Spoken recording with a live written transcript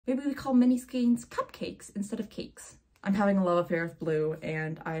maybe we call mini skeins cupcakes instead of cakes. I'm having a love affair with blue,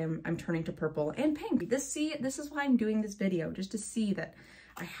 and I'm turning to purple and pink. This is why I'm doing this video, just to see that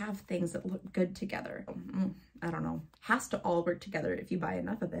I have things that look good together. I don't know, has to all work together if you buy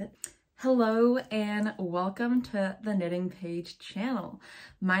enough of it. Hello and welcome to the Knitting Paige channel.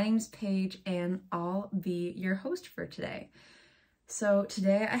 My name's Paige and I'll be your host for today. So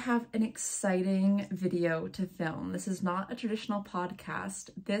today I have an exciting video to film. This is not a traditional podcast.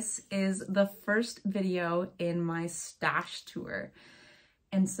 This is the first video in my stash tour.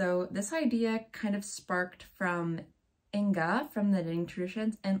 And so this idea kind of sparked from Inga from the Knitting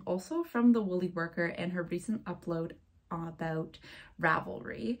Traditions and also from the Woolly Worker and her recent upload about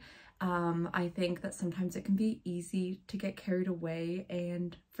Ravelry. I think that sometimes it can be easy to get carried away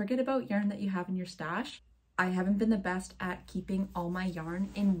and forget about yarn that you have in your stash. I haven't been the best at keeping all my yarn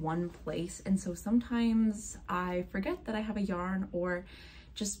in one place, and so sometimes I forget that I have a yarn, or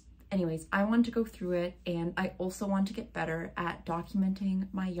just anyways, I want to go through it, and I also want to get better at documenting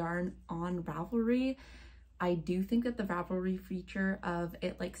my yarn on Ravelry. I do think that the Ravelry feature of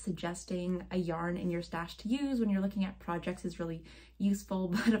it like suggesting a yarn in your stash to use when you're looking at projects is really useful,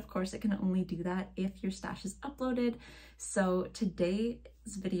 but of course it can only do that if your stash is uploaded. So today's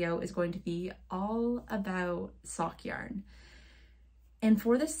video is going to be all about sock yarn. And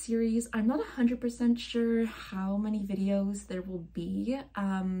for this series, I'm not 100% sure how many videos there will be.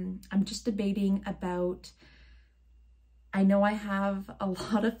 I'm just debating about, I know I have a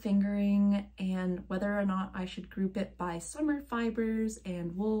lot of fingering and whether or not I should group it by summer fibers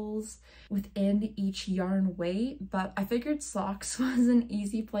and wools within each yarn weight, but I figured socks was an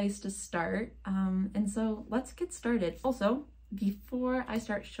easy place to start. And so let's get started. Also, before I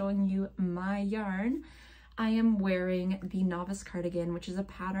start showing you my yarn, I am wearing the Novice Cardigan, which is a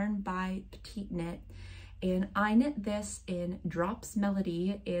pattern by Petite Knit. And I knit this in Drops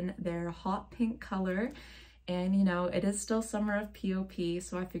Melody in their hot pink color. And you know, it is still summer of POP,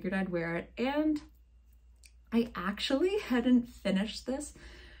 so I figured I'd wear it. And I actually hadn't finished this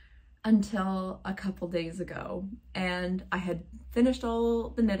until a couple days ago. And I had finished all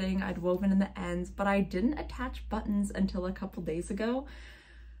the knitting, I'd woven in the ends, but I didn't attach buttons until a couple days ago.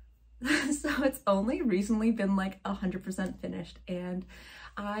 So it's only recently been like 100% finished. And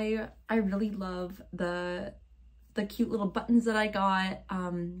I really love the cute little buttons that I got.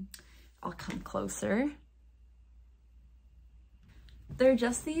 I'll come closer. They're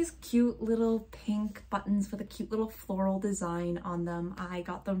just these cute little pink buttons with a cute little floral design on them. I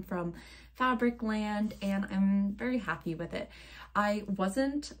got them from Fabricland and I'm very happy with it. I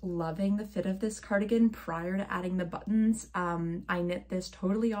wasn't loving the fit of this cardigan prior to adding the buttons. I knit this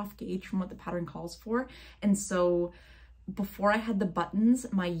totally off gauge from what the pattern calls for. And so before I had the buttons,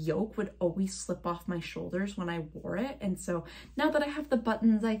 my yoke would always slip off my shoulders when I wore it. And so now that I have the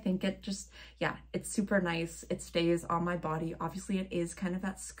buttons, I think it just, yeah, it's super nice. It stays on my body. Obviously it is kind of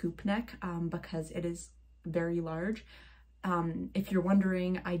that scoop neck because it is very large. If you're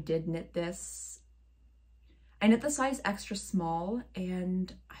wondering, I did knit this. I knit the size extra small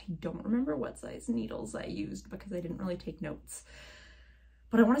and I don't remember what size needles I used because I didn't really take notes.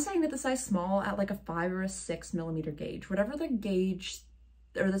 But I want to say I knit the size small at like a 5 or a 6 millimeter gauge. Whatever the gauge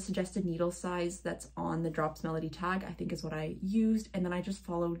or the suggested needle size that's on the Drops Melody tag, I think is what I used. And then I just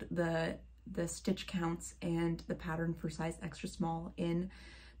followed the stitch counts and the pattern for size extra small in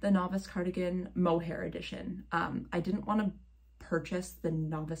the Novice Cardigan Mohair edition. I didn't want to purchase the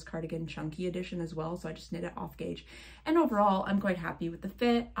Novice Cardigan Chunky edition as well, so I just knit it off gauge. And overall, I'm quite happy with the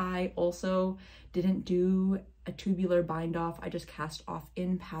fit. I also didn't do a tubular bind off, I just cast off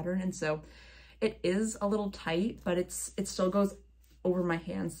in pattern, and so it is a little tight, but it still goes over my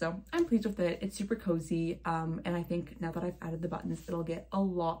hands, so I'm pleased with it. It's super cozy, and I think now that I've added the buttons, it'll get a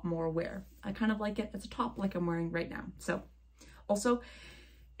lot more wear. I kind of like it as a top like I'm wearing right now. So also,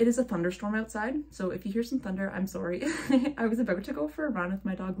 it is a thunderstorm outside, so if you hear some thunder, I'm sorry. I was about to go for a run with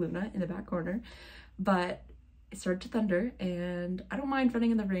my dog Luna in the back corner, but it started to thunder, and I don't mind running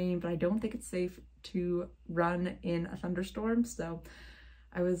in the rain, but I don't think it's safe to run in a thunderstorm. So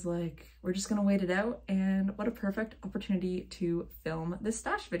I was like, we're just gonna wait it out, and what a perfect opportunity to film this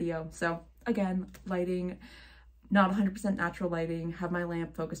stash video. So again, lighting, not 100% natural lighting, have my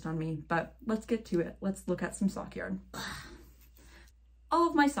lamp focused on me, but let's get to it. Let's look at some sock yarn. All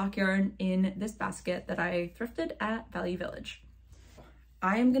of my sock yarn in this basket that I thrifted at Value Village.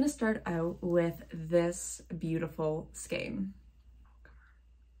 I am gonna start out with this beautiful skein.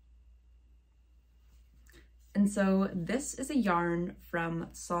 And so this is a yarn from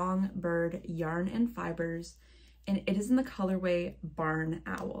Songbird Yarn and Fibres, and it is in the colorway Barn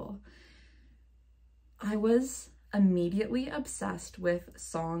Owl. I was immediately obsessed with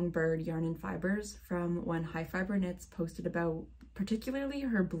Songbird Yarn and Fibres from when High Fiber Knits posted about particularly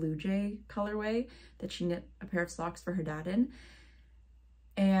her Blue Jay colorway that she knit a pair of socks for her dad in.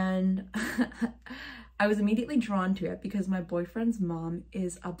 And I was immediately drawn to it because my boyfriend's mom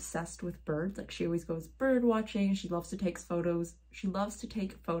is obsessed with birds. Like, she always goes bird watching. She loves to take photos. She loves to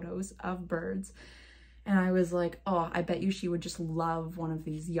take photos of birds. And I was like, oh, I bet you she would just love one of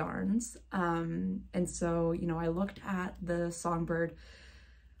these yarns. And so, you know, I looked at the Songbird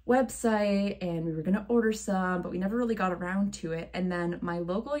website and we were gonna order some, but we never really got around to it. And then my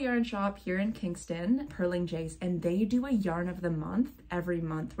local yarn shop here in Kingston, Purlin J's, and they do a yarn of the month every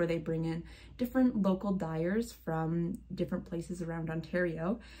month where they bring in different local dyers from different places around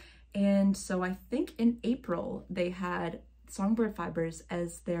Ontario. And so I think in April they had Songbird Fibres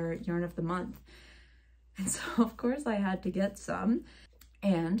as their yarn of the month. And so of course I had to get some.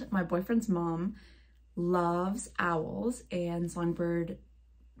 And my boyfriend's mom loves owls, and Songbird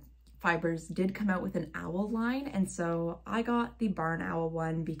Fibres did come out with an owl line, and so I got the barn owl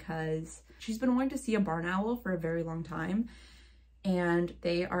one because she's been wanting to see a barn owl for a very long time, and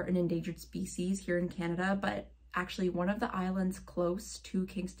they are an endangered species here in Canada. But actually one of the islands close to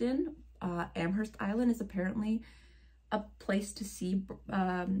Kingston, Amherst Island, is apparently a place to see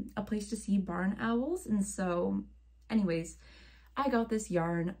barn owls. And so anyways, I got this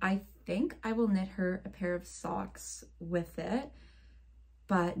yarn. I think I will knit her a pair of socks with it,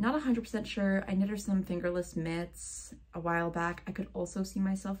 but not 100% sure. I knit her some fingerless mitts a while back. I could also see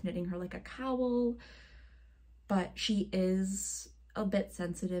myself knitting her like a cowl, but she is a bit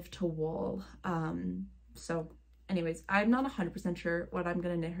sensitive to wool. So anyways, I'm not 100% sure what I'm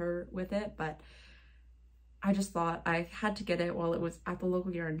gonna knit her with it, but I just thought I had to get it while it was at the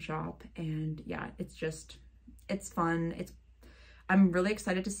local yarn shop. And yeah, it's fun. I'm really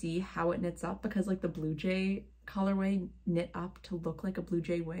excited to see how it knits up, because like the Blue Jay colorway knit up to look like a Blue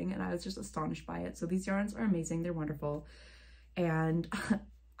Jay wing, and I was just astonished by it. So these yarns are amazing. They're wonderful. And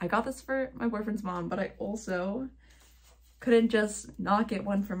I got this for my boyfriend's mom, but I also couldn't just not get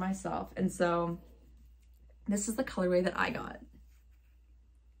one for myself. And so this is the colorway that I got.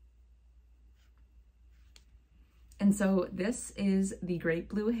 And so this is the Great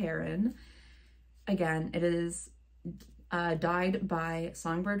Blue Heron. Again, it is dyed by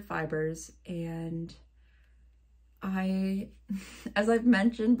Songbird Fibres, and as I've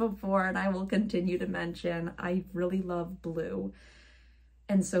mentioned before, and I will continue to mention, I really love blue.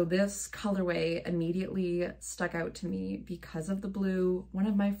 And so this colorway immediately stuck out to me because of the blue. One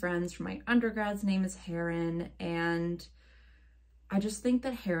of my friends from my undergrad's name is Heron, and I just think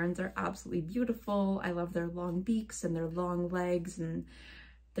that herons are absolutely beautiful. I love their long beaks and their long legs, and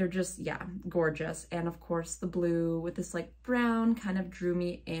they're just, yeah, gorgeous. And of course the blue with this like brown kind of drew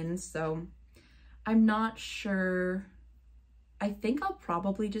me in. So I'm not sure. I think I'll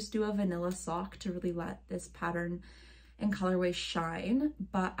probably just do a vanilla sock to really let this pattern and colorway shine.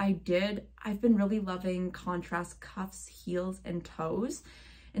 But I've been really loving contrast cuffs, heels, and toes.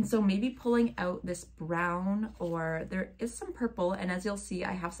 And so maybe pulling out this brown, or there is some purple, and as you'll see,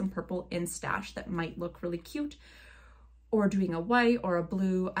 I have some purple in stash that might look really cute, or doing a white or a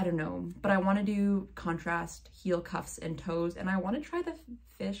blue, I don't know. But I want to do contrast heel, cuffs, and toes, and I want to try the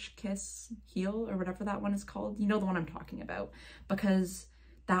Fish Kiss heel, or whatever that one is called. You know the one I'm talking about, because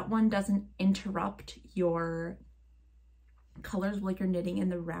that one doesn't interrupt your colors while you're knitting in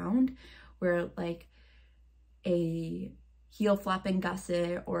the round, where like a heel flapping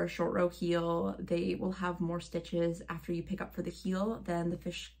gusset or a short row heel, they will have more stitches after you pick up for the heel than the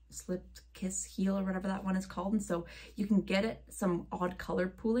Fish Kiss heel, or whatever that one is called. And so you can get it some odd color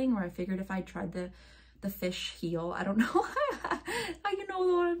pooling, where I figured if I tried the fish heel, I don't know how you know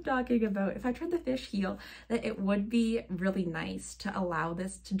what I'm talking about, if I tried the fish heel, that it would be really nice to allow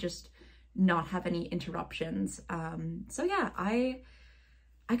this to just not have any interruptions. So yeah, I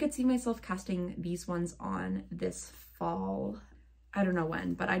could see myself casting these ones on this fall. I don't know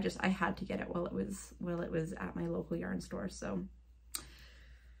when, but I had to get it while it was at my local yarn store. So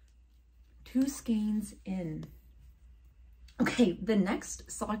 2 skeins in. Okay, the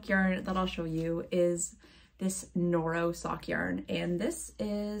next sock yarn that I'll show you is this Noro sock yarn, and this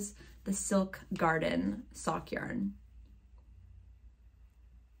is the Silk Garden sock yarn.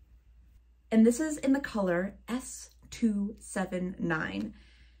 And this is in the color S279.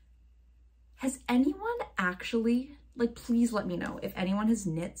 Has anyone actually, like, please let me know if anyone has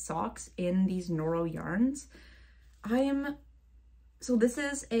knit socks in these Noro yarns. So this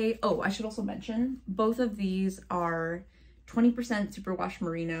is I should also mention, both of these are 20% superwash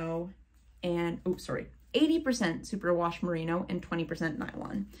merino and, 80% superwash merino and 20%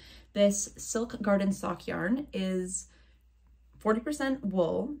 nylon. This Silk Garden sock yarn is 40%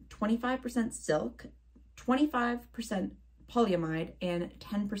 wool, 25% silk, 25% polyamide, and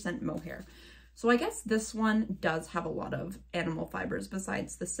 10% mohair. So I guess this one does have a lot of animal fibers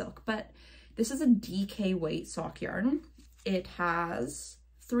besides the silk, but this is a DK weight sock yarn. It has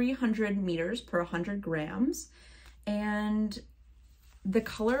 300 meters per 100 grams, and the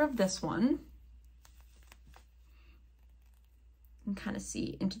color of this one, you can kind of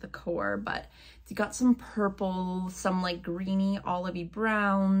see into the core, but it's got some purple, some like greeny olivey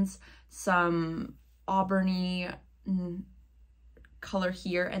browns, some auburny color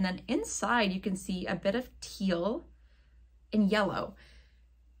here, and then inside you can see a bit of teal and yellow.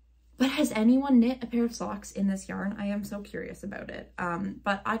 But has anyone knit a pair of socks in this yarn? I am so curious about it.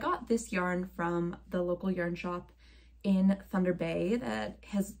 But I got this yarn from the local yarn shop in Thunder Bay that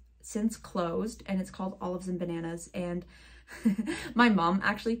has since closed, and it's called Olives and Bananas. And my mom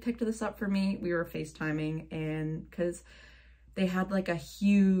actually picked this up for me. We were FaceTiming, and because they had like a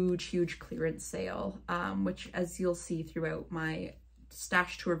huge clearance sale, which, as you'll see throughout my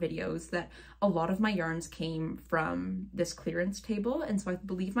stash tour videos, that a lot of my yarns came from this clearance table, and so I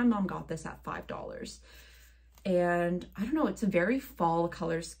believe my mom got this at $5. And I don't know, it's a very fall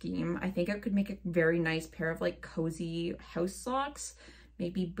color scheme. I think it could make a very nice pair of like cozy house socks,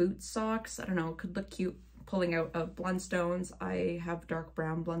 maybe boot socks. I don't know, it could look cute pulling out of Blundstones. I have dark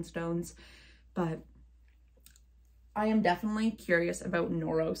brown Blundstones, but I am definitely curious about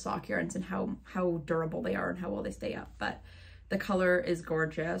Noro sock yarns and how durable they are and how well they stay up. But the color is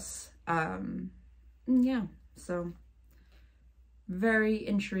gorgeous. Yeah, so very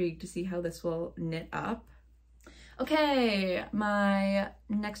intrigued to see how this will knit up. Okay, my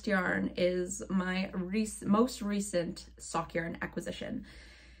next yarn is my most recent sock yarn acquisition.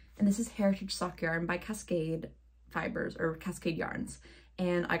 And this is Heritage sock yarn by Cascade Fibres, or Cascade Yarns.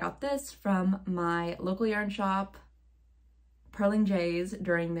 And I got this from my local yarn shop, Purlin J's,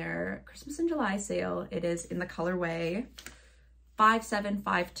 during their Christmas in July sale. It is in the colorway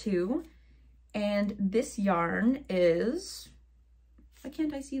 5752, and this yarn is, why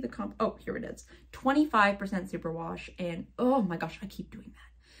can't I see the comp? Oh, here it is. 25% superwash, and oh my gosh, I keep doing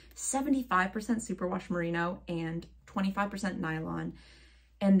that. 75% superwash merino and 25% nylon.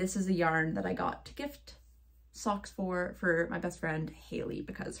 And this is a yarn that I got to gift socks for my best friend Haley,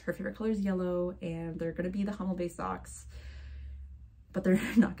 because her favorite color is yellow, and they're going to be the Hummel base socks, but they're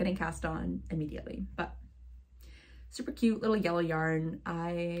not getting cast on immediately. But super cute little yellow yarn.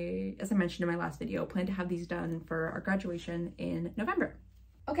 As I mentioned in my last video, plan to have these done for our graduation in November.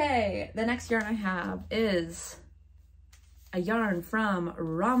 Okay, the next yarn I have is a yarn from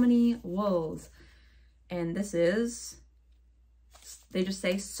Romni Wolls, and this is, they just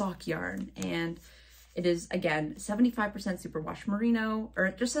say sock yarn, and it is, again, 75% superwash merino, or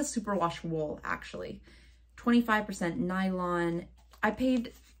it just says superwash wool actually, 25% nylon. I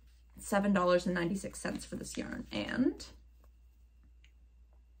paid $7.96 for this yarn, and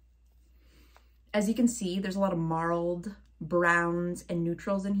as you can see, there's a lot of marled browns and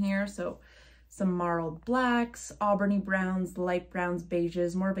neutrals in here. So some marled blacks, auburny browns, light browns,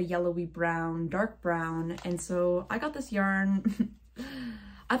 beiges, more of a yellowy brown, dark brown. And so I got this yarn.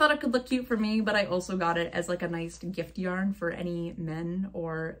 I thought it could look cute for me, but I also got it as like a nice gift yarn for any men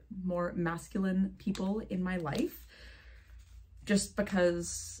or more masculine people in my life, just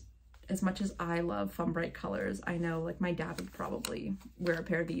because as much as I love fun bright colors, I know like my dad would probably wear a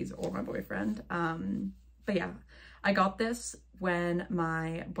pair of these, or my boyfriend. But yeah, I got this when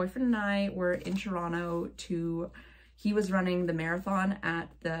my boyfriend and I were in Toronto he was running the marathon at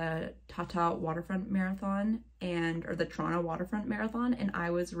the Taiya Waterfront Marathon, or the Toronto Waterfront Marathon, and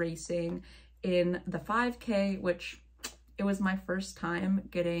I was racing in the 5K, which it was my first time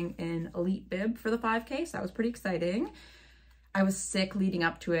getting an elite bib for the 5K, so that was pretty exciting. I was sick leading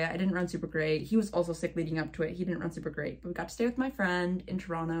up to it. I didn't run super great. He was also sick leading up to it. He didn't run super great, but we got to stay with my friend in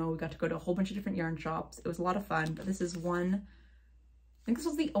Toronto. We got to go to a whole bunch of different yarn shops. It was a lot of fun, but this is I think this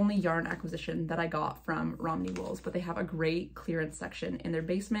was the only yarn acquisition that I got from Romni Wolls, but they have a great clearance section in their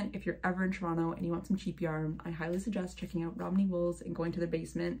basement. If you're ever in Toronto and you want some cheap yarn, I highly suggest checking out Romni Wolls and going to their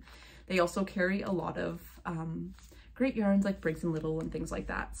basement. They also carry a lot of great yarns like Briggs & Little and things like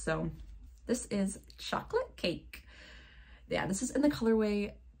that. So this is Chocolate Cake. Yeah, this is in the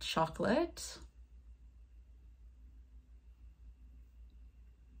colorway Chocolate.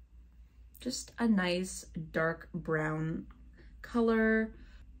 Just a nice dark brown color.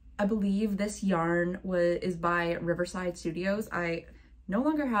 I believe this yarn is by Riverside Studios. I no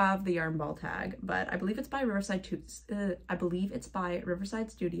longer have the yarn ball tag, but I believe it's by Riverside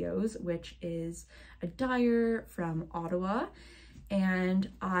Studios, which is a dyer from Ottawa. And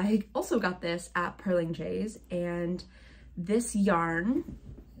I also got this at Purlin J's, and this yarn,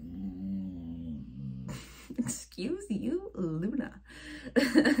 excuse you, Luna.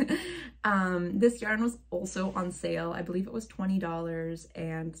 This yarn was also on sale. I believe it was $20,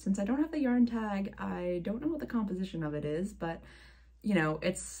 and since I don't have the yarn tag, I don't know what the composition of it is, but you know,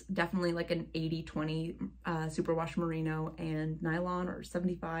 it's definitely like an 80-20 superwash merino and nylon, or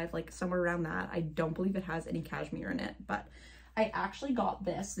 75, like somewhere around that. I don't believe it has any cashmere in it, but I actually got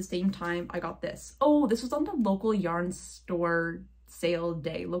this the same time I got this. Oh, this was on the local yarn store sale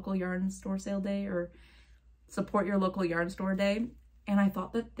day, local yarn store sale day, or support your local yarn store day. And I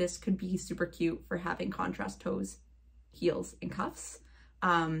thought that this could be super cute for having contrast toes, heels, and cuffs.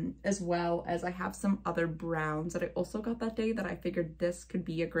 As well as I have some other browns that I also got that day that I figured this could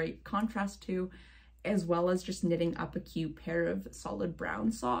be a great contrast to, as well as just knitting up a cute pair of solid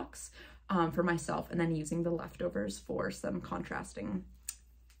brown socks for myself, and then using the leftovers for some contrasting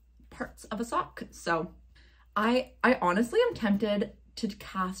parts of a sock. So I honestly am tempted to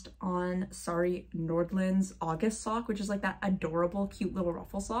cast on Sari Nordland's August sock, which is like that adorable cute little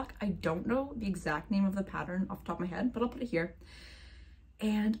ruffle sock. I don't know the exact name of the pattern off the top of my head, but I'll put it here.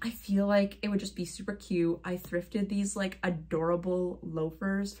 And I feel like it would just be super cute. I thrifted these like adorable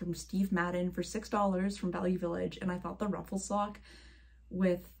loafers from Steve Madden for $6 from Value Village, and I thought the ruffle sock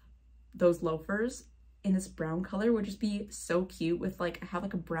with those loafers in this brown color would just be so cute. With like, I have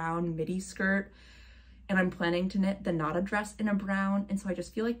like a brown midi skirt, and I'm planning to knit the Nada dress in a brown, and so I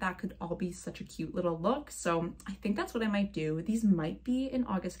just feel like that could all be such a cute little look. So I think that's what I might do. These might be an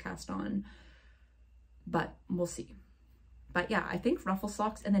August cast on, but we'll see. But yeah, I think ruffle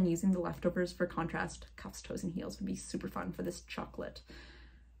socks and then using the leftovers for contrast cuffs, toes, and heels would be super fun for this chocolate.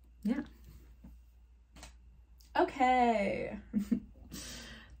 Yeah. Okay.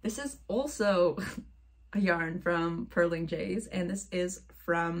 This is also a yarn from Purlin J's, and this is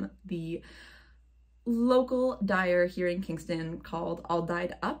from the local dyer here in Kingston called All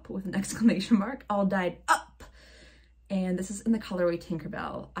Dyed Up, with an exclamation mark, All Dyed Up. And this is in the colorway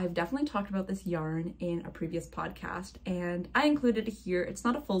Tinkerbell. I've definitely talked about this yarn in a previous podcast, and I included it here. It's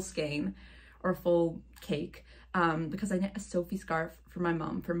not a full skein or a full cake, because I knit a Sophie scarf for my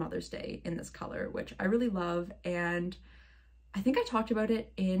mom for Mother's Day in this color, which I really love. And I think I talked about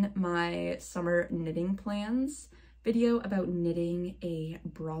it in my summer knitting plans video about knitting a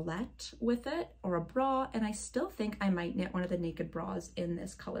bralette with it, or a bra, and I still think I might knit one of the naked bras in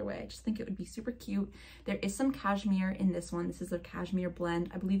this colorway. I just think it would be super cute. There is some cashmere in this one. This is a cashmere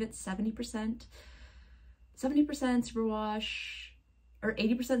blend. I believe it's 70% superwash, or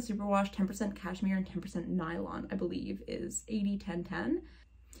 80% superwash, 10% cashmere, and 10% nylon, I believe is 80-10-10.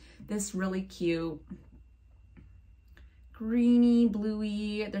 This really cute greeny,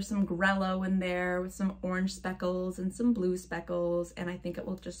 bluey, there's some grello in there with some orange speckles and some blue speckles, and I think it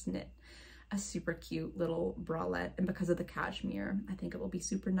will just knit a super cute little bralette. And because of the cashmere, I think it will be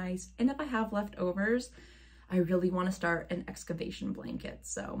super nice. And if I have leftovers, I really want to start an excavation blanket,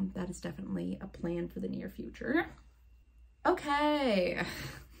 so that is definitely a plan for the near future. Okay.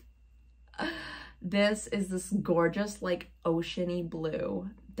 This is this gorgeous like oceany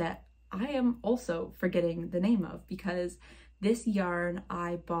blue that I am also forgetting the name of, because this yarn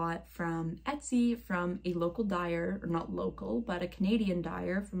I bought from Etsy from a local dyer, or not local, but a Canadian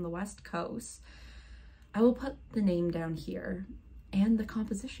dyer from the West Coast. I will put the name down here and the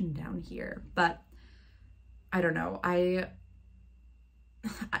composition down here, but I don't know.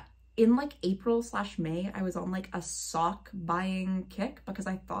 In like April/May, I was on like a sock buying kick because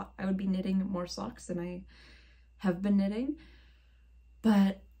I thought I would be knitting more socks than I have been knitting.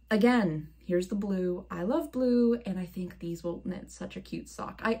 But again, here's the blue. I love blue, and I think these will knit such a cute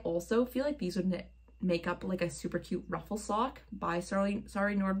sock. I also feel like these would make up like a super cute ruffle sock by Sari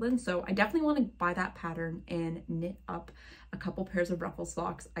Nordland. So I definitely want to buy that pattern and knit up a couple pairs of ruffle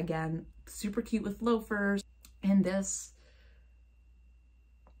socks. Again, super cute with loafers. And this,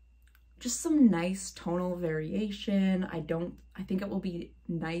 just some nice tonal variation. I think it will be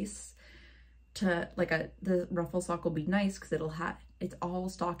nice to the ruffle sock will be nice because it's all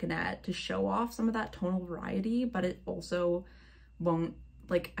stockinette to show off some of that tonal variety, but it also won't,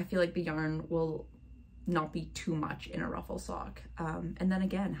 like, I feel like the yarn will not be too much in a ruffle sock. And then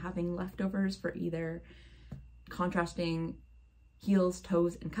again, having leftovers for either contrasting heels,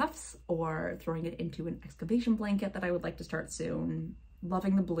 toes, and cuffs, or throwing it into an excavation blanket that I would like to start soon.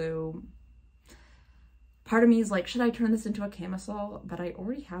 Loving the blue. Part of me is like, should I turn this into a camisole? But I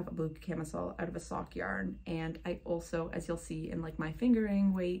already have a blue camisole out of a sock yarn. And I also, as you'll see in like my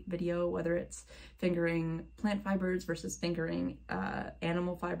fingering weight video, whether it's fingering plant fibers versus fingering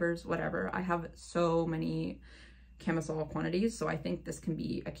animal fibers, whatever, I have so many camisole quantities, so I think this can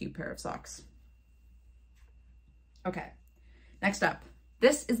be a cute pair of socks. Okay, next up.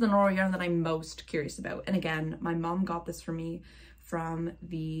 This is the Noro yarn that I'm most curious about. And again, my mom got this for me from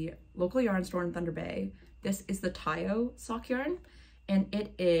the local yarn store in Thunder Bay. This is the Taiya sock yarn, and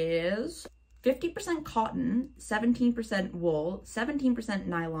it is 50% cotton, 17% wool, 17%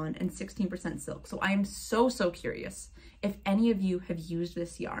 nylon, and 16% silk. So I am so curious if any of you have used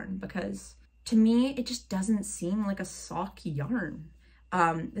this yarn, because to me, it just doesn't seem like a sock yarn.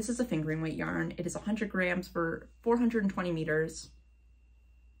 This is a fingering weight yarn. It is 100 grams for 420 meters.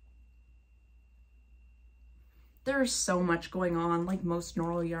 There's so much going on, like most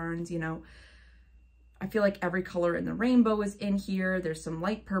Noro yarns, you know. I feel like every color in the rainbow is in here. There's some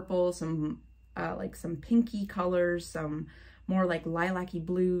light purple, some like some pinky colors, some more like lilac-y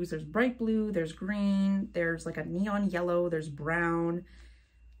blues. There's bright blue, there's green, there's like a neon yellow, there's brown.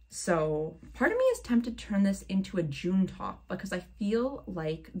 So part of me is tempted to turn this into a June top, because I feel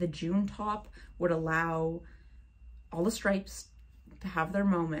like the June top would allow all the stripes to have their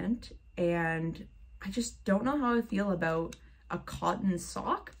moment, and I just don't know how I feel about a cotton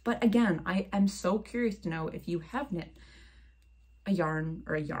sock. But again, I am so curious to know if you have knit a yarn,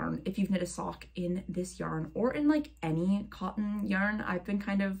 if you've knit a sock in this yarn or in like any cotton yarn. I've been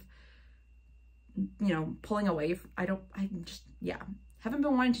kind of, you know, pulling away. Haven't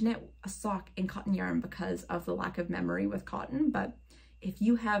been wanting to knit a sock in cotton yarn because of the lack of memory with cotton. But if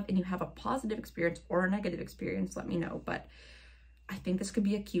you have, and you have a positive experience or a negative experience, let me know. But I think this could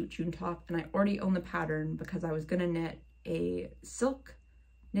be a cute June top, and I already own the pattern because I was gonna knit a silk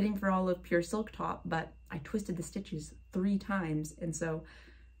knitting for olive pure silk top, but I twisted the stitches 3 times, and so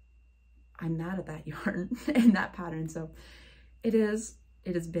I'm mad at that yarn and that pattern. So it has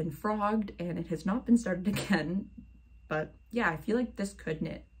been frogged and it has not been started again. But yeah, I feel like this could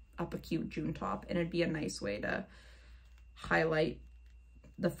knit up a cute June top, and it'd be a nice way to highlight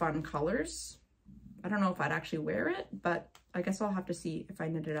the fun colors. I don't know if I'd actually wear it, but I guess I'll have to see if I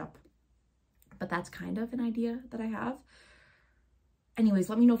knit it up. But that's kind of an idea that I have. Anyways,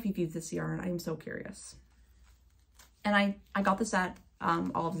 let me know if you've used this yarn. I am so curious. And I got this at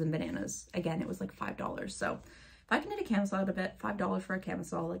Olives and Bananas. Again, it was like $5. So if I can knit a camisole out of it, $5 for a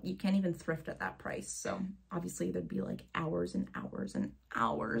camisole, like you can't even thrift at that price. So obviously there'd be like hours and hours and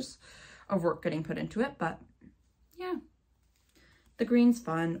hours of work getting put into it. But yeah, the green's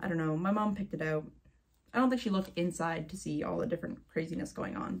fun. I don't know. My mom picked it out. I don't think she looked inside to see all the different craziness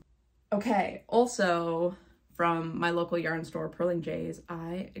going on. Okay, also from my local yarn store, Purlin J's,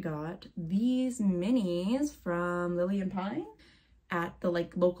 I got these minis from Lily and Pine at the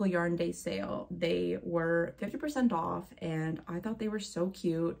like local yarn day sale. They were 50% off, and I thought they were so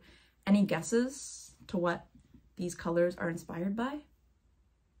cute. Any guesses to what these colors are inspired by?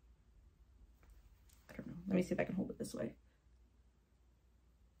 I don't know. Let me see if I can hold it this way.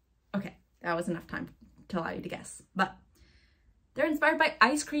 Okay, that was enough time to allow you to guess, but they're inspired by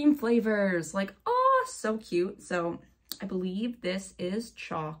ice cream flavors. Like, oh, so cute. So I believe this is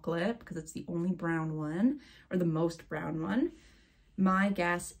chocolate because it's the only brown one, or the most brown one. My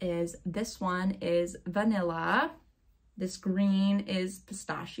guess is this one is vanilla. This green is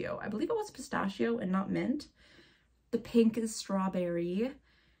pistachio. I believe it was pistachio and not mint. The pink is strawberry.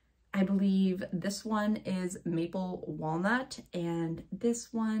 I believe this one is maple walnut, and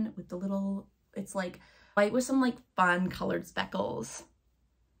this one with the little, it's like white with some like fun colored speckles.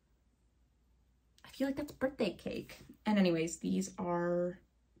 I feel like that's birthday cake. And anyways, these are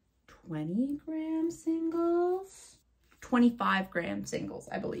 20-gram singles, 25-gram singles,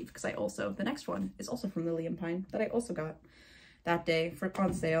 I believe, because I also, the next one is also from Lily and Pine that I also got that day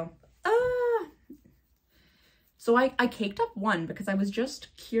on sale. So I caked up one because I was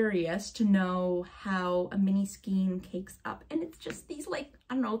just curious to know how a mini skein cakes up. And it's just these, like,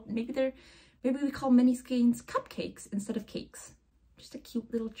 I don't know, maybe we call mini skeins cupcakes instead of cakes. Just a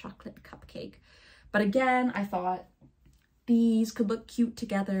cute little chocolate cupcake. But again, I thought these could look cute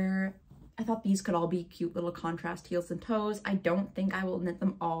together. I thought these could all be cute little contrast heels and toes. I don't think I will knit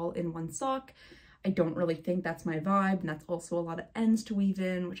them all in one sock. I don't really think that's my vibe. And that's also a lot of ends to weave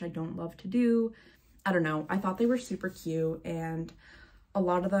in, which I don't love to do. I don't know. I thought they were super cute, and a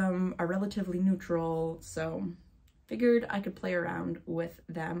lot of them are relatively neutral. So figured I could play around with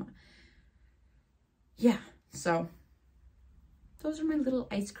them. Yeah, so those are my little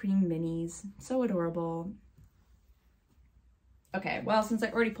ice cream minis. So adorable. Okay, well, since I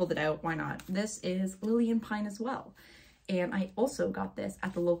already pulled it out, why not? This is Lily and Pine as well. And I also got this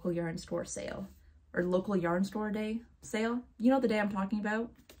at the local yarn store sale, or local yarn store day sale. You know the day I'm talking about?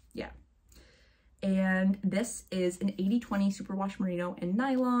 Yeah. And this is an 80/20 superwash merino and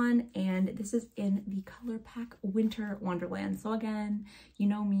nylon, and this is in the color pack Winter Wonderland. So again, you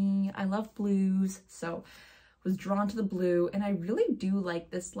know me, I love blues, so was drawn to the blue, and I really do like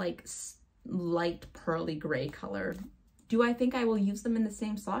this like light pearly gray color. Do I think I will use them in the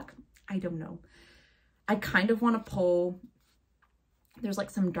same sock? I don't know. I kind of want to pull, there's like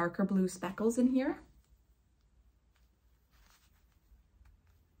some darker blue speckles in here,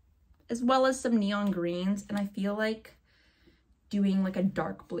 as well as some neon greens, and I feel like doing like a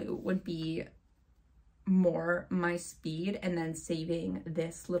dark blue would be more my speed, and then saving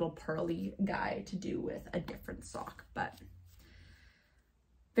this little pearly guy to do with a different sock. But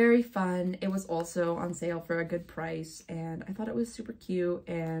very fun. It was also on sale for a good price, and I thought it was super cute,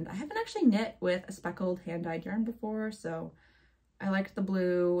 and I haven't actually knit with a speckled hand-dyed yarn before, so I liked the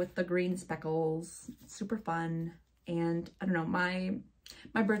blue with the green speckles. Super fun. And I don't know, my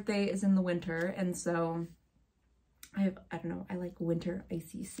birthday is in the winter, and so I don't know, I like winter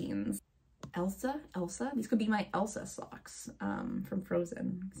icy scenes. Elsa, these could be my Elsa socks from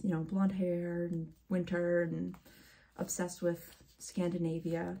Frozen. You know, blonde hair and winter and obsessed with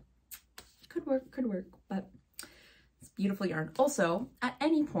Scandinavia. Could work, but it's beautiful yarn. Also, at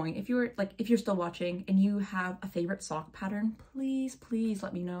any point, if you're still watching and you have a favorite sock pattern, please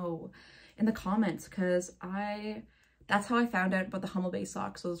let me know in the comments, because that's how I found out about the Hummel Bay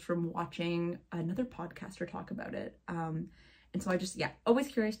socks, was from watching another podcaster talk about it. And so I just, yeah, always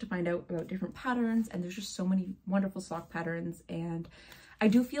curious to find out about different patterns, and there's just so many wonderful sock patterns, and I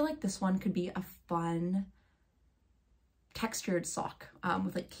do feel like this one could be a fun textured sock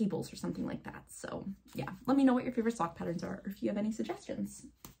with like cables or something like that. So yeah, let me know what your favorite sock patterns are, or if you have any suggestions.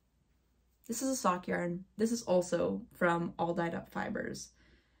 This is a sock yarn. This is also from All Dyed Up Fibres,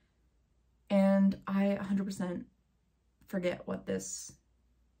 and I 100% forget what this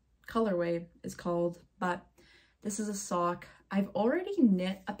colorway is called, but this is a sock. I've already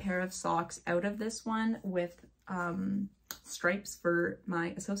knit a pair of socks out of this one with stripes for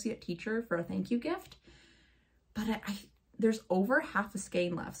my associate teacher for a thank you gift, but there's over half a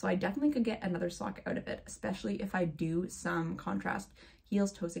skein left, so I definitely could get another sock out of it, especially if I do some contrast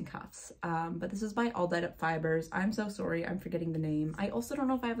heels, toes, and cuffs. But this is by All Dyed Up Fibres. I'm so sorry, I'm forgetting the name. I also don't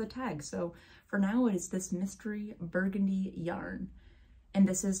know if I have the tag, so for now it is this mystery burgundy yarn. And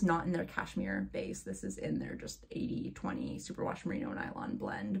this is not in their cashmere base. This is in their just 80/20 superwash merino nylon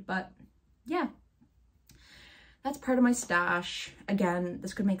blend. But yeah, that's part of my stash. Again,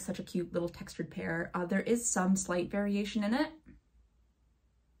 this could make such a cute little textured pair. There is some slight variation in it,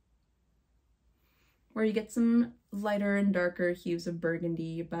 where you get some lighter and darker hues of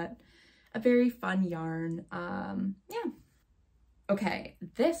burgundy, but a very fun yarn. Yeah. Okay,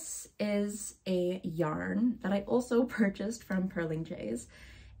 this is a yarn that I also purchased from Purlin J's,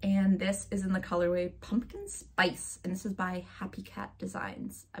 and this is in the colorway Pumpkin Spice, and this is by Happy Cat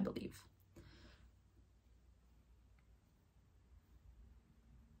Designs, I believe.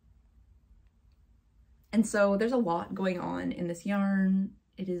 And so there's a lot going on in this yarn.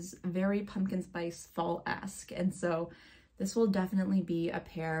 It is very pumpkin spice fall-esque, and so this will definitely be a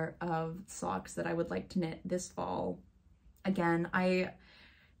pair of socks that I would like to knit this fall. Again,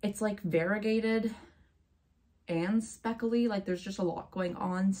 it's like variegated and speckly, like there's just a lot going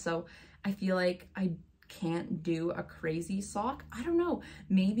on, so I feel like I can't do a crazy sock. I don't know,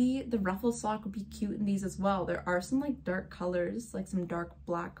 maybe the ruffle sock would be cute in these as well. There are some like dark colors, like some dark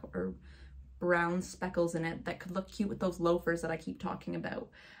black or brown speckles in it that could look cute with those loafers that I keep talking about.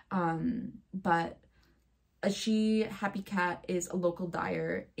 But Happy Cat is a local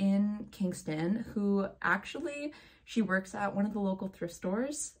dyer in Kingston who actually, she works at one of the local thrift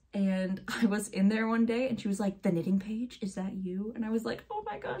stores, and I was in there one day and she was like, "The knitting page, is that you?" And I was like, oh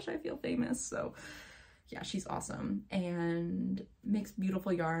my gosh, I feel famous. So yeah, she's awesome and makes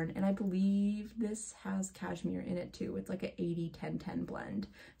beautiful yarn, and I believe this has cashmere in it too. It's like an 80-10-10 blend.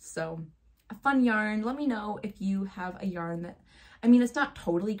 So a fun yarn. Let me know if you have a yarn that, I mean, it's not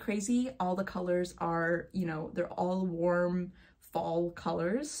totally crazy. All the colors are, you know, they're all warm fall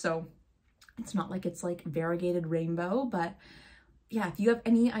colors, so it's not like it's like variegated rainbow. But yeah, if you have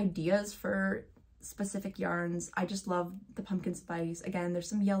any ideas for specific yarns, I just love the pumpkin spice. Again, there's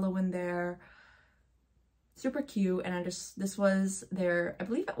some yellow in there, super cute, and this was their, I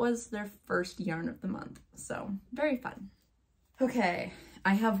believe it was their first yarn of the month, so very fun. Okay,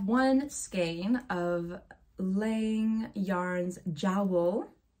 I have one skein of Lang Yarns Jawoll.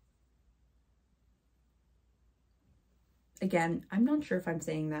 Again, I'm not sure if I'm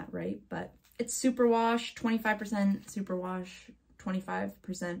saying that right, but it's superwash, 25% superwash,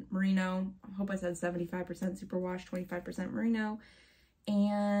 25% merino. I hope I said 75% superwash, 25% merino.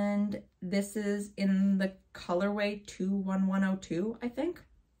 And This is in the colorway 21102, I think.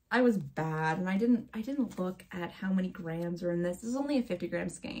 I was bad and I didn't look at how many grams are in this. This is only a 50-gram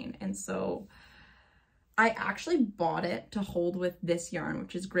skein, and so I actually bought it to hold with this yarn,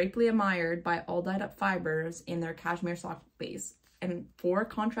 which is Grapely Admired by All Dyed Up Fibers in their cashmere sock base, and 4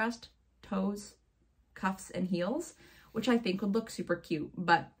 contrast toes, cuffs, and heels, which I think would look super cute,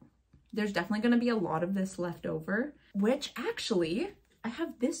 but there's definitely going to be a lot of this left over, which actually, I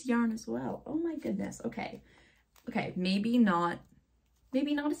have this yarn as well. Oh my goodness. Okay. Okay. Maybe not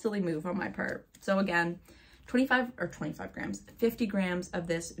a silly move on my part. So again, 25 grams, 50 grams of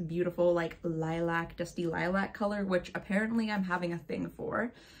this beautiful like lilac, dusty lilac color, which apparently I'm having a thing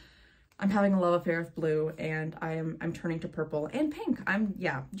for. I'm having a love affair with blue, and I'm turning to purple and pink.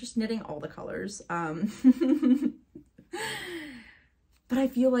 Yeah, just knitting all the colors. But I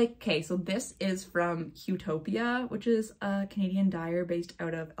feel like, okay, so this is from Utopia, which is a Canadian dyer based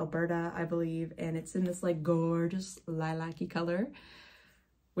out of Alberta, I believe. And it's in this like gorgeous lilac-y color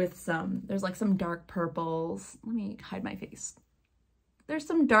with there's like some dark purples. Let me hide my face. There's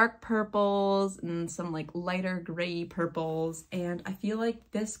some dark purples and some like lighter gray purples. And I feel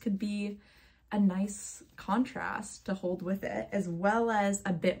like this could be a nice contrast to hold with it, as well as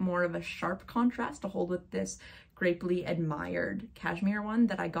a bit more of a sharp contrast to hold with this Grapely Admired cashmere one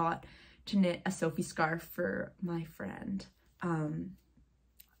that I got to knit a Sophie scarf for my friend.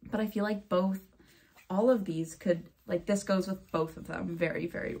 But I feel like all of these could, like this goes with both of them very,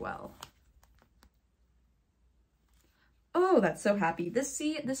 very well. Oh, that's so happy. This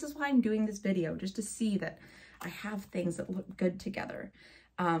is why I'm doing this video, just to see that I have things that look good together.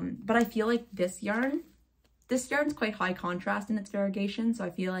 But I feel like this yarn's quite high contrast in its variegation, so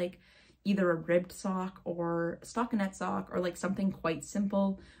I feel like either a ribbed sock or stockinette sock or like something quite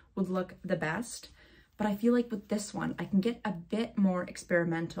simple would look the best. But I feel like with this one, I can get a bit more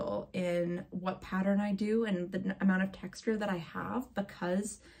experimental in what pattern I do and the amount of texture that I have,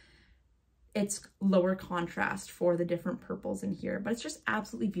 because it's lower contrast for the different purples in here. But it's just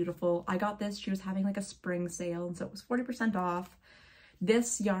absolutely beautiful. I got this, she was having like a spring sale, and so it was 40% off.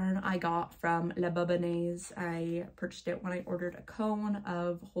 This yarn I got from La Bobanaise. I purchased it when I ordered a cone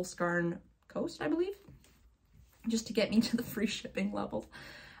of Holskarn Coast, I believe, just to get me to the free shipping level.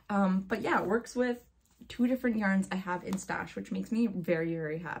 But yeah, it works with 2 different yarns I have in stash, which makes me very,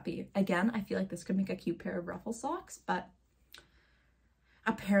 very happy. Again, I feel like this could make a cute pair of ruffle socks, but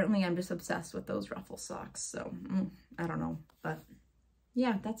apparently I'm just obsessed with those ruffle socks, so I don't know. But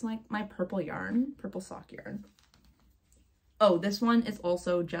yeah, that's like my purple sock yarn. Oh, this one is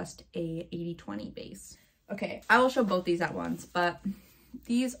also just a 80/20 base. Okay, I will show both these at once, but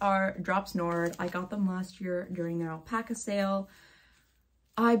these are Drops Nord. I got them last year during their alpaca sale.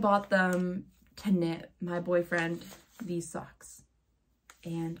 I bought them to knit my boyfriend these socks.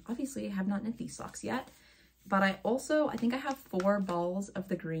 And obviously I have not knit these socks yet, but I think I have 4 balls of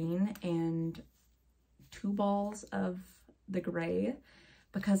the green and 2 balls of the gray,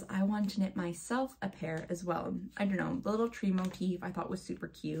 because I wanted to knit myself a pair as well. I don't know, the little tree motif I thought was super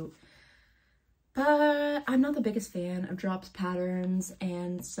cute, but I'm not the biggest fan of Drops patterns,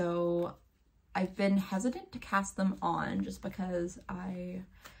 and so I've been hesitant to cast them on just because I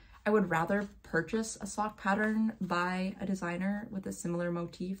would rather purchase a sock pattern by a designer with a similar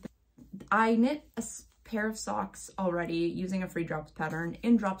motif. I knit a pair of socks already using a free Drops pattern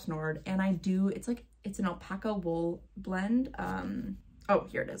in Drops Nord, and it's an alpaca wool blend. Oh,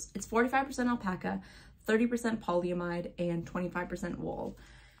 here it is. It's 45% alpaca, 30% polyamide, and 25% wool.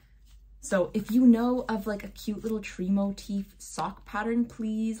 So if you know of like a cute little tree motif sock pattern,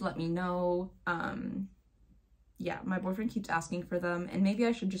 please let me know. Yeah, my boyfriend keeps asking for them, and maybe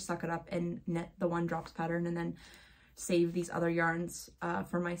I should just suck it up and knit the one Drops pattern and then save these other yarns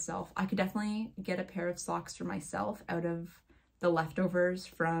for myself. I could definitely get a pair of socks for myself out of the leftovers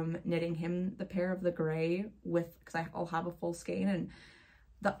from knitting him the pair of the gray because I'll have a full skein, and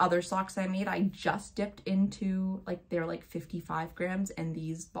the other socks I made, I just dipped into, like, they're like 55 grams, and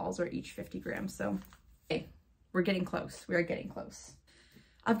these balls are each 50 grams. So, okay, we're getting close. We are getting close.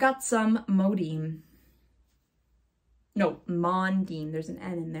 I've got some Mondim. There's an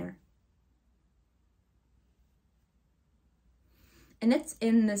N in there. And it's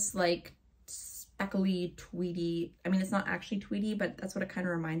in this, like, speckly, tweedy, I mean, it's not actually tweedy, but that's what it kind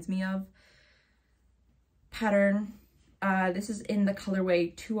of reminds me of, pattern. This is in the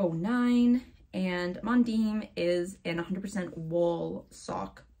colorway 209, and Mondim is an 100% wool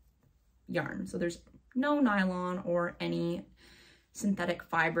sock yarn. So there's no nylon or any synthetic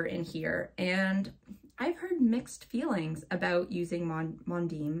fiber in here. And I've heard mixed feelings about using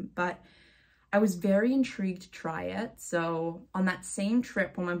Mondim, but I was very intrigued to try it. So on that same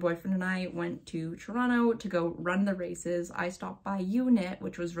trip when my boyfriend and I went to Toronto to go run the races, I stopped by Unit,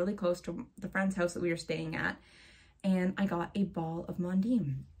 which was really close to the friend's house that we were staying at, and I got a ball of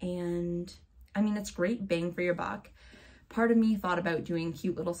Mondim. And I mean, it's great bang for your buck. Part of me thought about doing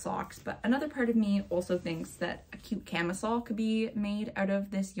cute little socks, but another part of me also thinks that a cute camisole could be made out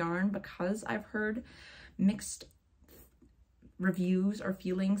of this yarn, because I've heard mixed reviews or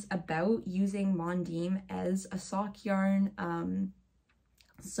feelings about using Mondim as a sock yarn.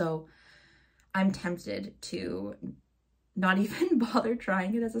 So I'm tempted to not even bother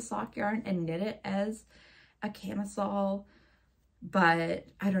trying it as a sock yarn and knit it as a camisole. But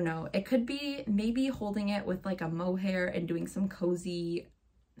I don't know, it could be maybe holding it with like a mohair and doing some cozy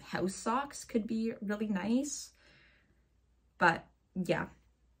house socks could be really nice. But yeah,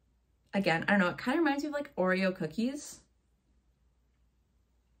 again, I don't know, it kind of reminds me of like Oreo cookies.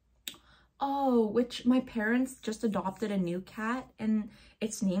 Oh, which my parents just adopted a new cat and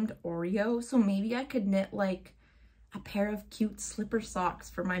it's named Oreo. So maybe I could knit like a pair of cute slipper socks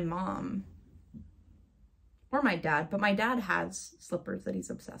for my mom. Or my dad, but my dad has slippers that he's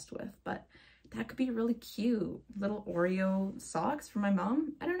obsessed with, but that could be really cute. Little Oreo socks for my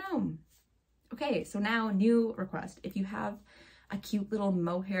mom. I don't know. Okay, so now new request. If you have a cute little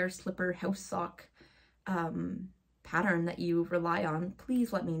mohair slipper house sock pattern that you rely on,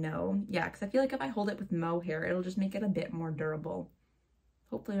 please let me know. Yeah, because I feel like if I hold it with mohair, it'll just make it a bit more durable.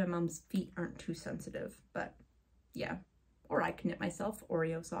 Hopefully my mom's feet aren't too sensitive, but yeah. Or I can knit myself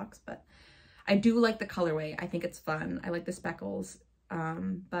Oreo socks, but I do like the colorway. I think it's fun. I like the speckles,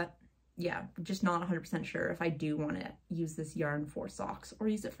 but yeah, just not 100% sure if I do want to use this yarn for socks or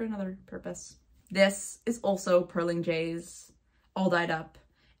use it for another purpose. This is also Purlin J's all dyed up,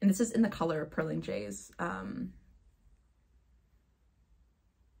 and this is in the color Purlin J's.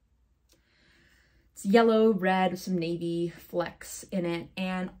 It's yellow, red, with some navy flecks in it,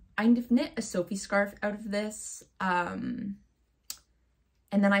 and I've knit a Sophie scarf out of this.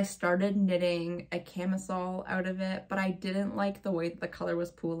 And then I started knitting a camisole out of it, but I didn't like the way that the color was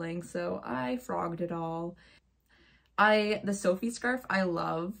pooling, so I frogged it all. The Sophie scarf I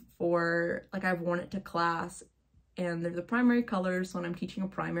love for, like, I've worn it to class, and they're the primary colors, so when I'm teaching a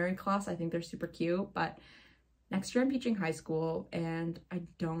primary class, I think they're super cute, but next year I'm teaching high school, and I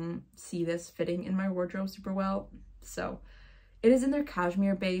don't see this fitting in my wardrobe super well, so it is in their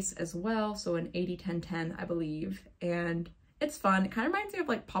cashmere base as well, so an 80-10-10, I believe, and it's fun. It kind of reminds me of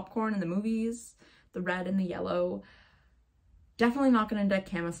like popcorn in the movies, the red and the yellow. Definitely not going to do a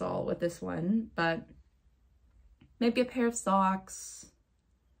camisole with this one, but maybe a pair of socks,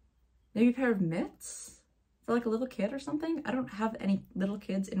 maybe a pair of mitts for like a little kid or something. I don't have any little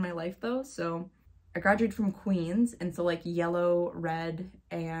kids in my life though, so I graduated from Queens, and so like yellow, red,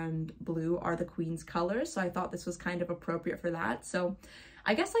 and blue are the Queens colors, so I thought this was kind of appropriate for that. So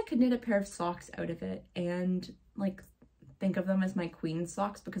I guess I could knit a pair of socks out of it and like think of them as my Queens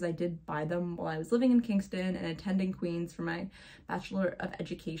socks, because I did buy them while I was living in Kingston and attending Queens for my Bachelor of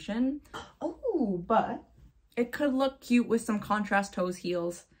Education. Oh, but it could look cute with some contrast toes,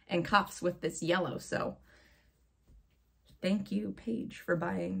 heels, and cuffs with this yellow. So thank you, Paige, for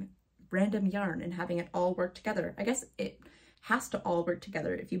buying random yarn and having it all work together. I guess it has to all work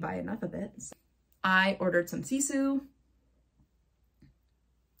together if you buy enough of it. So I ordered some Sisu,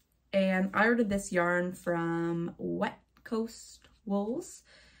 and I ordered this yarn from Wet Coast Wools,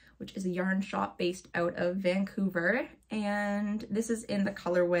 which is a yarn shop based out of Vancouver, and this is in the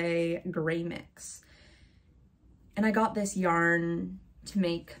colorway Gray Mix. And I got this yarn to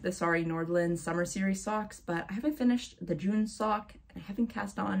make the Sorry Nordland summer series socks, but I haven't finished the June sock and I haven't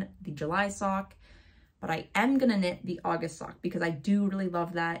cast on the July sock, but I am gonna knit the August sock because I do really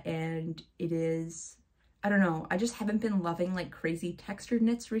love that, and it is, I don't know, I just haven't been loving like crazy textured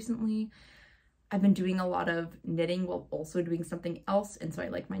knits recently. I've been doing a lot of knitting while also doing something else, and so I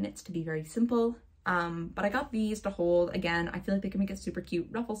like my knits to be very simple. But I got these to hold. Again, I feel like they can make a super cute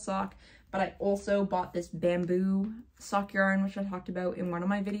ruffle sock, but I also bought this bamboo sock yarn, which I talked about in one of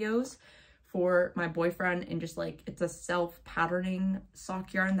my videos, for my boyfriend, and just like, it's a self-patterning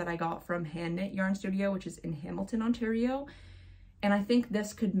sock yarn that I got from Hand Knit Yarn Studio, which is in Hamilton, Ontario. And I think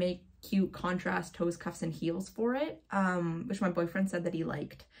this could make cute contrast toes, cuffs, and heels for it, which my boyfriend said that he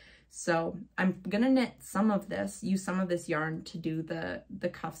liked. So I'm gonna knit some of this, use some of this yarn to do the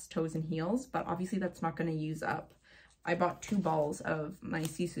cuffs, toes, and heels, but obviously that's not gonna use up. I bought 2 balls of my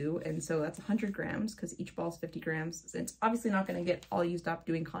Sisu, and so that's 100 grams because each ball is 50 grams. So it's obviously not gonna get all used up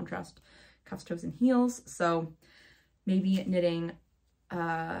doing contrast cuffs, toes, and heels. So maybe knitting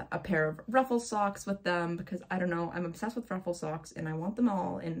a pair of ruffle socks with them because I don't know, I'm obsessed with ruffle socks and I want them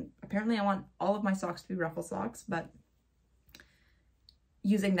all, and apparently I want all of my socks to be ruffle socks, but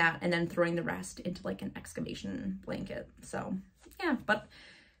using that and then throwing the rest into like an excavation blanket. So yeah, but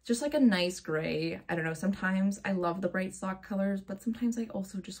just like a nice gray. I don't know, sometimes I love the bright sock colors, but sometimes I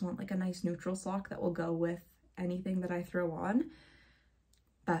also just want like a nice neutral sock that will go with anything that I throw on.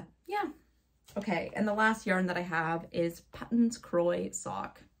 But yeah. Okay, and the last yarn that I have is Patons Croy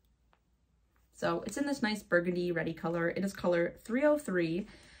sock. So it's in this nice burgundy ready color. It is color 303,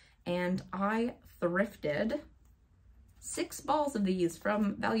 and I thrifted 6 balls of these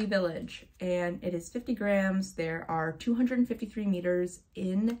from Value Village, and it is 50 grams. There are 253 meters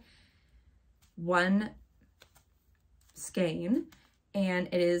in one skein, and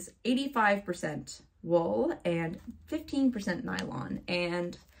it is 85% wool and 15% nylon.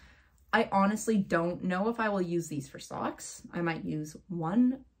 And I honestly don't know if I will use these for socks. I might use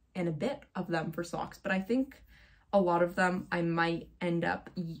one and a bit of them for socks, but I think a lot of them I might end up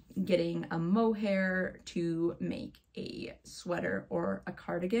getting a mohair to make a sweater or a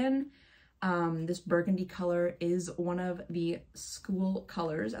cardigan. This burgundy color is one of the school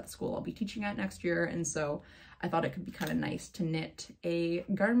colors at the school I'll be teaching at next year, and so I thought it could be kind of nice to knit a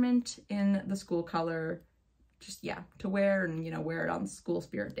garment in the school color, just, yeah, to wear and, you know, wear it on school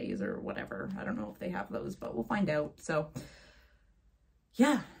spirit days or whatever. I don't know if they have those, but we'll find out. So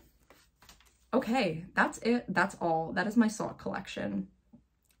yeah. Okay, that's it. That's all. That is my sock collection.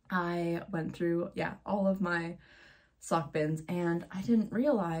 I went through, yeah, all of my sock bins, and I didn't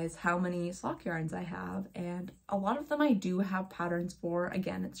realize how many sock yarns I have, and a lot of them I do have patterns for.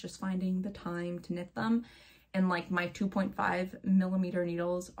 Again, it's just finding the time to knit them. And like my 2.5 millimeter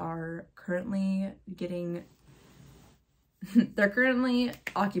needles are currently getting they're currently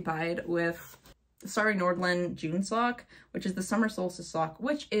occupied with Sorry Nordland June sock, which is the summer solstice sock,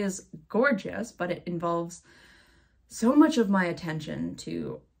 which is gorgeous, but it involves so much of my attention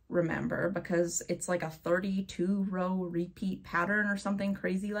to remember because it's like a 32 row repeat pattern or something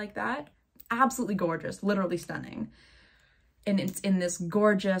crazy like that. Absolutely gorgeous, literally stunning. And it's in this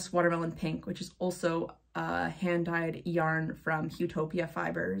gorgeous watermelon pink, which is also a hand-dyed yarn from Utopia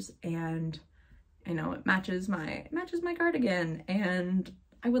Fibres, and I know it matches my cardigan, and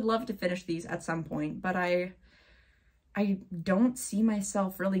I would love to finish these at some point, but I don't see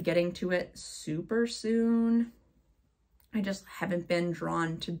myself really getting to it super soon. I just haven't been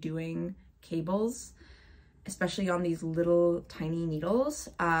drawn to doing cables, especially on these little tiny needles.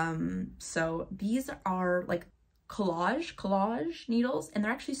 So these are like collage needles, and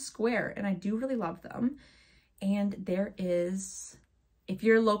they're actually square, and I do really love them. And there is, if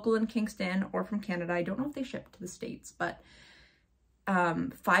you're local in Kingston or from Canada, I don't know if they ship to the States, but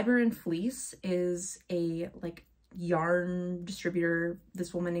Fiber and Fleece is a like yarn distributor.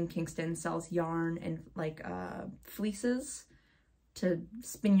 This woman in Kingston sells yarn and like fleeces to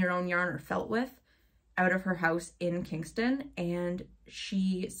spin your own yarn or felt with out of her house in Kingston, and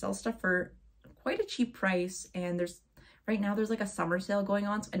she sells stuff for quite a cheap price. And right now there's like a summer sale going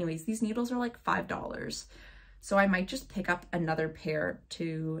on. So anyways, these needles are like $5. So I might just pick up another pair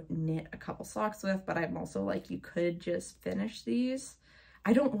to knit a couple socks with, but I'm also like, you could just finish these.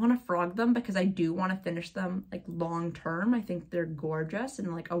 I don't want to frog them because I do want to finish them like long term. I think they're gorgeous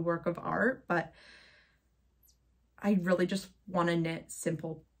and like a work of art, but I really just want to knit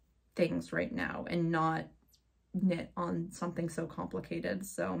simple things right now and not knit on something so complicated.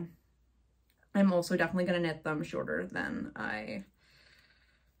 So I'm also definitely going to knit them shorter than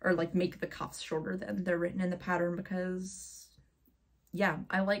or like make the cuffs shorter than they're written in the pattern, because yeah,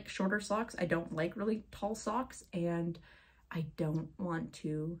 I like shorter socks. I don't like really tall socks, and I don't want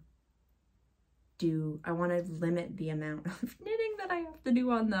to I want to limit the amount of knitting that I have to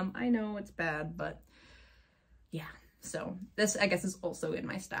do on them. I know it's bad, but yeah. So this, I guess, is also in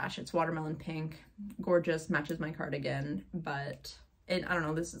my stash. It's watermelon pink, gorgeous, matches my cardigan, but I don't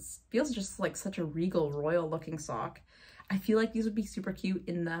know, feels just like such a regal royal looking sock. I feel like these would be super cute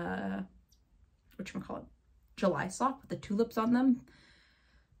in the, whatchamacallit, July sock with the tulips on them.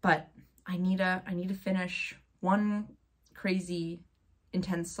 But I need to finish one crazy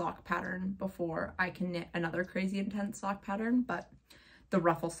intense sock pattern before I can knit another crazy intense sock pattern. But the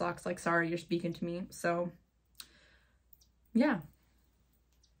ruffle socks, like, sorry, you're speaking to me. So yeah.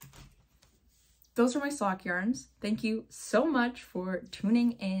 Those are my sock yarns. Thank you so much for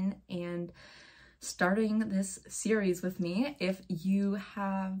tuning in and starting this series with me. If you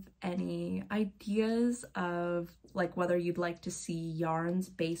have any ideas of like whether you'd like to see yarns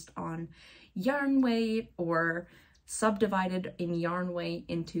based on yarn weight or subdivided in yarn weight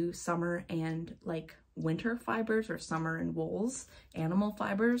into summer and like winter fibers or summer and wools, animal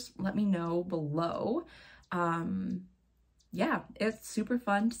fibers, let me know below. Yeah, it's super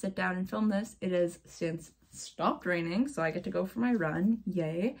fun to sit down and film this. It has since stopped raining, so I get to go for my run,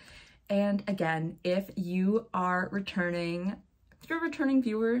 yay. And again, if you are returning, if you're a returning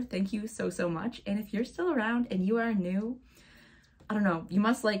viewer, thank you so, so much. And if you're still around and you are new, I don't know, you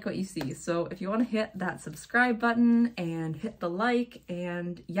must like what you see. So if you want to hit that subscribe button and hit the like,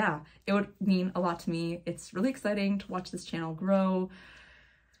 and yeah, it would mean a lot to me. It's really exciting to watch this channel grow.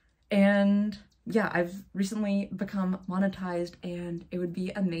 And yeah, I've recently become monetized, and it would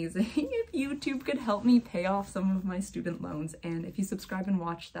be amazing if YouTube could help me pay off some of my student loans. And if you subscribe and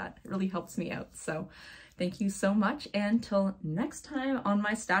watch, that really helps me out. So thank you so much. And till next time on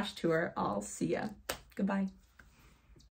my stash tour, I'll see ya. Goodbye.